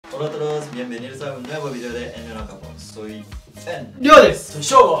Hola a todos, bienvenidos a un nuevo video de En el Japón. Soy En. りょうです。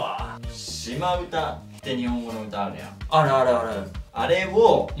ショーはShimautaって日本語の歌あるやん。あるあるある。あれ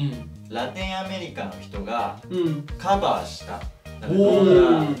をラテンアメリカの人がカバーした。ミ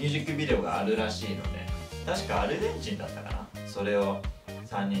ュージックビデオがあるらしいので、確かアルゼンチンだったかな。それを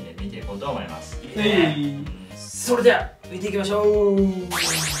3人で見ていこうと思います。それでは見ていきましょう。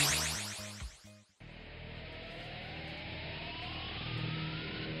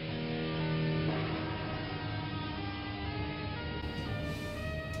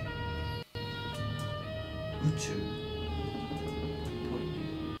宇宙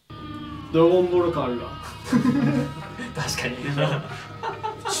ドラゴンボール感あるな。確かに宇宙だ、本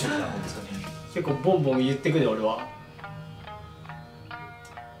当に。結構ボンボン言ってくる俺は。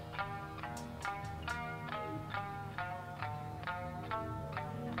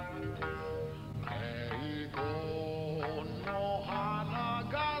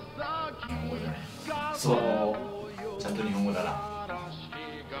そう、ちゃんと日本語だな。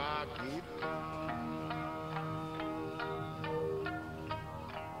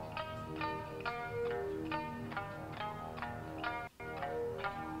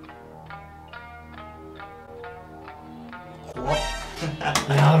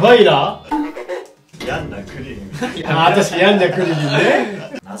やばいな。病んだクリリン。あ、確かに病んだクリリン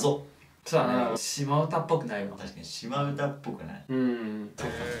ね。謎。そうだね。島唄っぽくないわ。確かに島唄っぽくない。うん。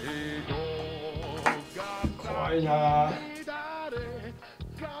怖いな。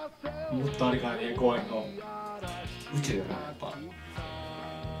もっとあれからね、怖いの。宇宙だな、やっぱ。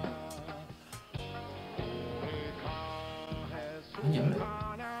何あ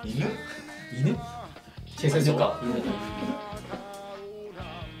れ？犬？犬？警察署か。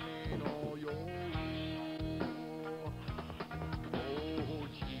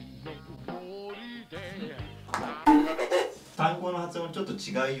単語の発音ちょっと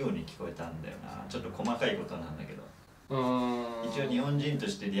違うように聞こえたんだよな。ちょっと細かいことなんだけど、一応日本人と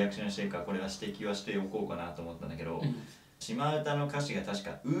してリアクションしてるからこれは指摘はしておこうかなと思ったんだけど、島唄の歌詞が確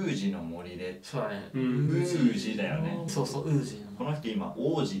かウージの森で、そうだね。ウージだよね。そうそう、ウージ。この人今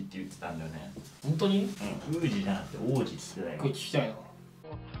王子って言ってたんだよね。本当に？ウージじゃなくて王子って言ってたよ。これ聞きたいな。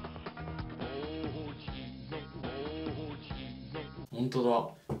本当だ。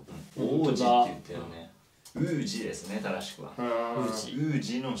王子って言ってるね。ウージですね、正しくは。ウージ。ウー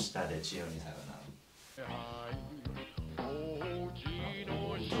ジの下で千代に魚。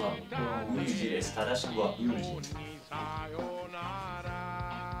ウージです。正しくはウージ。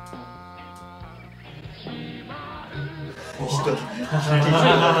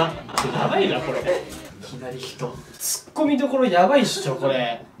やばいなこれ。いきなり人。ツッコミどころやばいっしょこ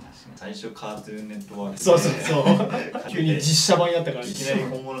れ。最初カートゥーンネットワークで。そうそうそう。急に実写版やったから。いきなり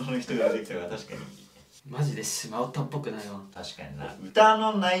本物の人が出てきたから確かに。マジで島唄っぽくないわ。確かにな。歌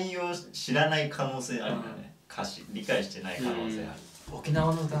の内容知らない可能性あるよね。歌詞理解してない可能性ある。沖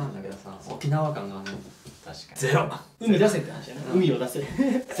縄の歌なんだけどさ、沖縄感がある。確かに。ゼロ。海出せって話やな。海を出せ。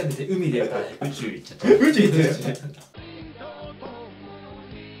せめて海で歌え。宇宙行っちゃった。宇宙行ってる。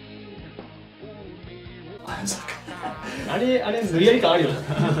あれ無理やり感あるよ。か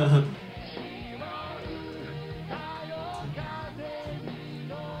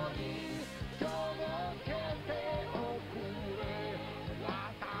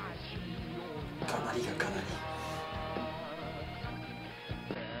なりがかなり。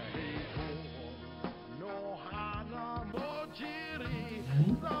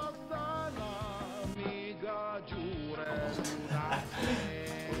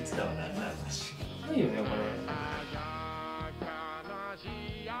こいつらは何なんだし。ないよねこれ。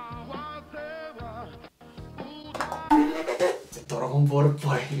ドラゴンボールっ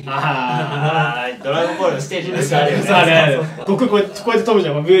ぽい。ああ、ドラゴンボールのステージですあるよね。そうね。僕こうやって飛ぶじ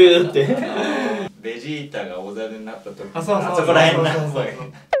ゃん。ブーって。ベジータが大猿になった時。あ、そうそう。あそこら辺な。確かに。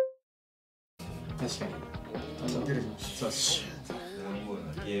出るじゃん。そうし。ドラゴンボール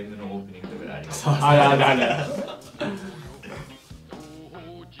のゲームのオープニングとかであります。あるあるある。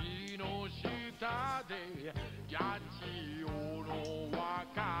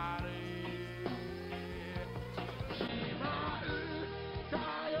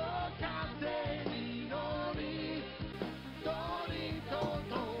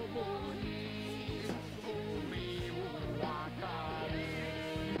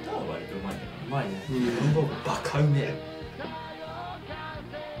歌は割とうまいな。うまいね。文房具バカうめえ。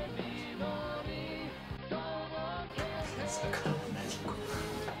魚何こ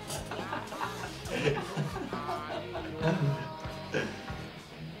れ。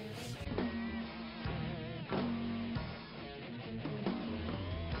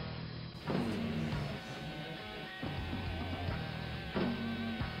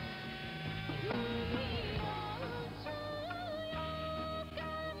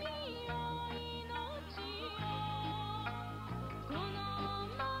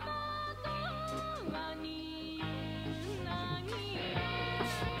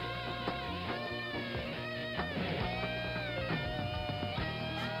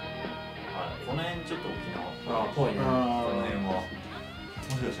ちょっと沖縄ああぽいね。この辺はもし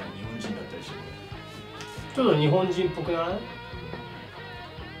かしたら日本人だったりしてる。ちょっと日本人っぽくない？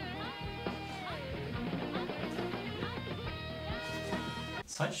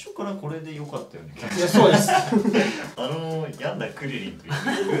最初からこれで良かったよね。いやそうです病んだクリリンという最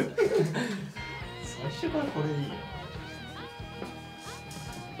初からこれでいいよ。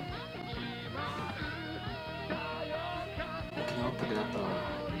沖縄っぽくなったな。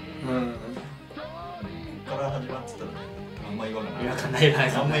うんここから始まってたらあんま違和感ない。違和感ない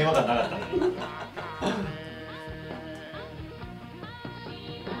な。あんま違和感なかったね。日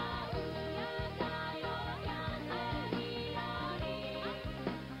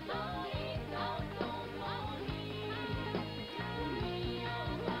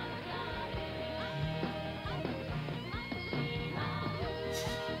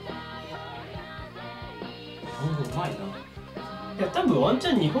本語うまいな。いや多分ワンチ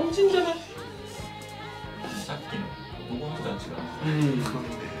ャン日本人じゃない？さっきの男の人は違う。うん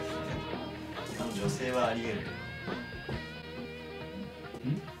女性はありえる。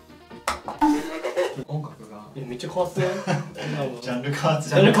音楽がいやめっちゃ変わったよジャンル変わって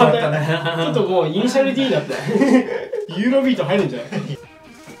ジャンル変わったねちょっともうイニシャル D になってユーロビート入るんじゃない？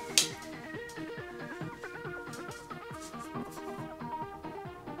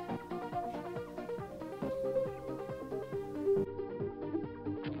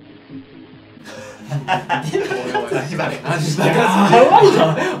やばい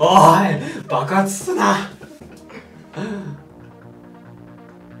な。おい爆発すな。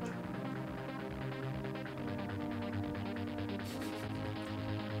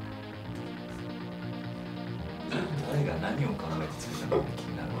誰が何を考えて作ったのか気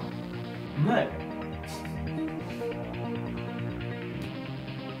になるわ。うまい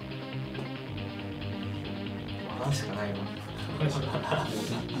笑うしかないわ。も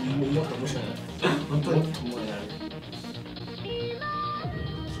っと面白い本当にもっと面白い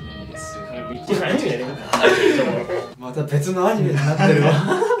ですめっちゃ何やねんまた別のアニメになってるわ。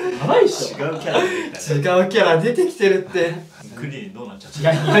やばいっしょ違うキャラ出てきたね。違うキャラ出てきてるって。クリリンどうなっちゃった？い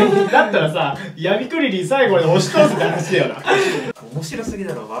やだったらさ闇クリリン最後まで押し通すって話だよな面白すぎ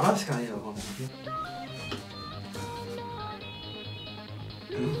だろ。笑うしかないよこんなの。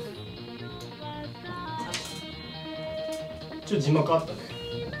ちょっと字幕あったね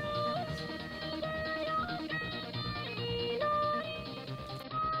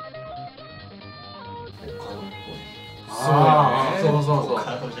ああそうそうそう。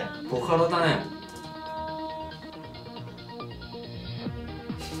カードじゃん。ボカロだね。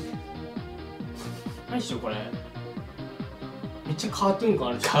何しよこれめっちゃカートゥーン感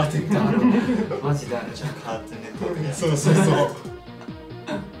あるじゃんカーテンがある。マジである。じゃあカートゥーンネットワークでやる。そうそうそうあ、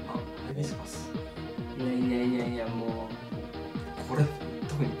お願いします。いやいやいやいやもこれ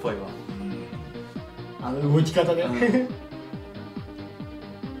特にっぽいわ。うあの動き方で、うん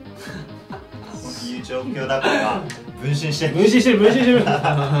そういう状況だから分身してる。分身してる分身してるお、戻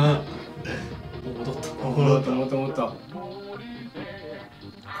った。思った思った思った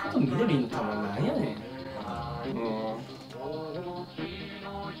あと緑の玉なんやねん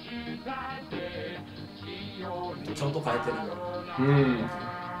ちゃんと変えてるんだ。うん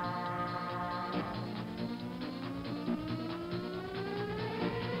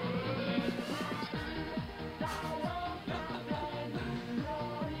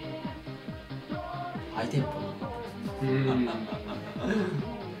ハイテンポ。うん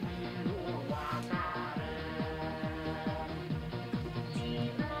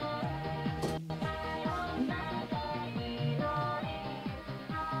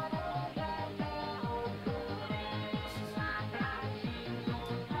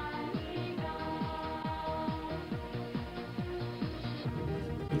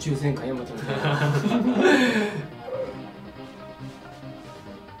宇宙戦艦ヤマトみたいな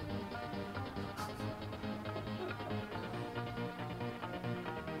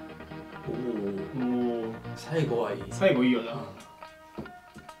おもうお。最後はいい。最後いいよな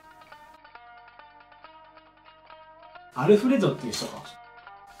アルフレドっていう人か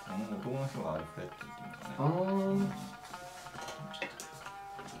男の人がアルフレッドっていうのかね。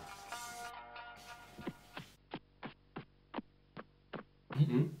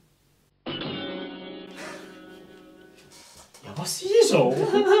んやばすぎでしょ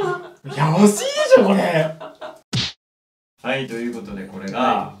やばすぎでしょこれはい、ということでこれ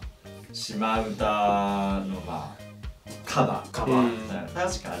が島唄のまあカバー。確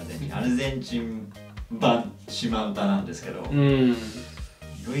かアルゼンチン版島唄なんですけど、い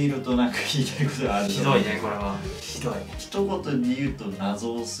ろいろとなんか言いたいことがある。ひどいねこれは。ひどい。一言で言うと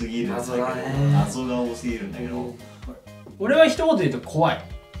謎すぎるんだけど、謎だね。謎が多すぎるんだけど、俺は一言で言うと怖い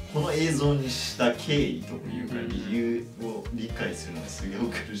この映像にした経緯というか理由を理解するのがすご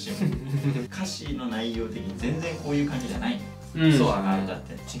く苦しい歌詞の内容的に全然こういう感じじゃないの。そうだね。だっ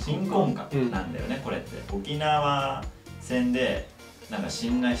て鎮魂歌なんだよね、これって。沖縄戦でなんか死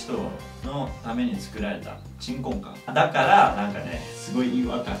んだ人のために作られた鎮魂歌だからなんかねすごい違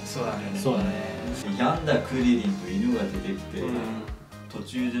和感。そうだね。そうだね。病んだクリリンと犬が出てきて、途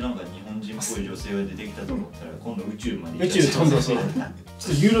中でなんか日本人っぽい女性が出てきたと思ったら今度宇宙まで行っちゃった。宇宙飛んだし、ちょっ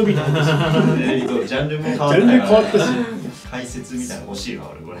とユーロビート入ったし、ジャンルも変わったから、ジャンル変わったし、解説みたいなの欲しい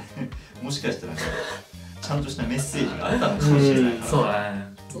わ俺これ。もしかしたらちゃんとしたメッセージがあったのかもしれないから。そうだ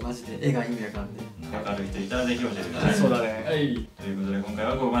ね。マジで絵が意味わかんねえ。わかる人いたらぜひ教えてください。そうだね。ということで今回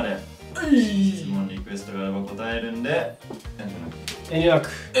はここまで。質問リクエストがあれば答えるんで遠慮なく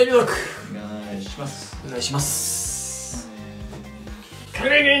お願いします。お願いします。ク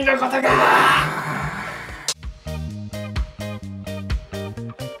リリンのことが